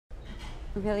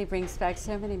really brings back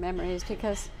so many memories,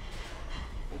 because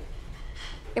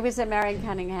it was at Marion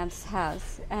Cunningham's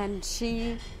house, and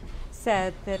she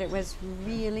said that it was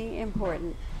really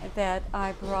important that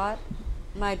I brought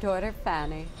my daughter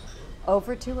Fanny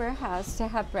over to her house to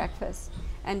have breakfast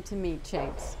and to meet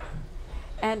James.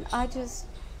 And I just,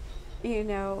 you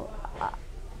know,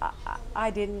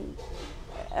 I didn't,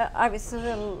 I was a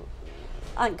little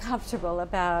uncomfortable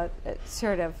about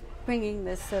sort of bringing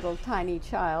this little tiny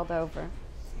child over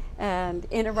and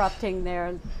interrupting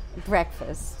their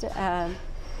breakfast.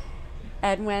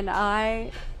 And when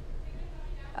I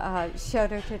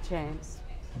showed her to James,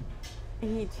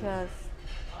 he just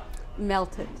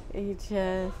melted. He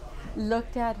just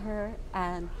looked at her,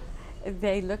 and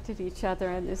they looked at each other,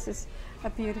 and this is a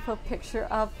beautiful picture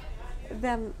of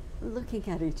them looking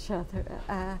at each other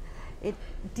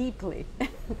deeply.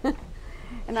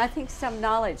 And I think some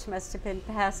knowledge must have been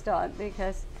passed on,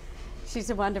 because she's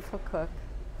a wonderful cook,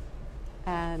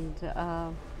 and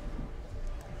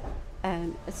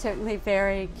certainly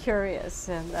very curious,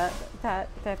 and that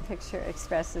picture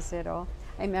expresses it all.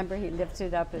 I remember he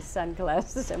lifted up his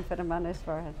sunglasses and put them on his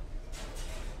forehead.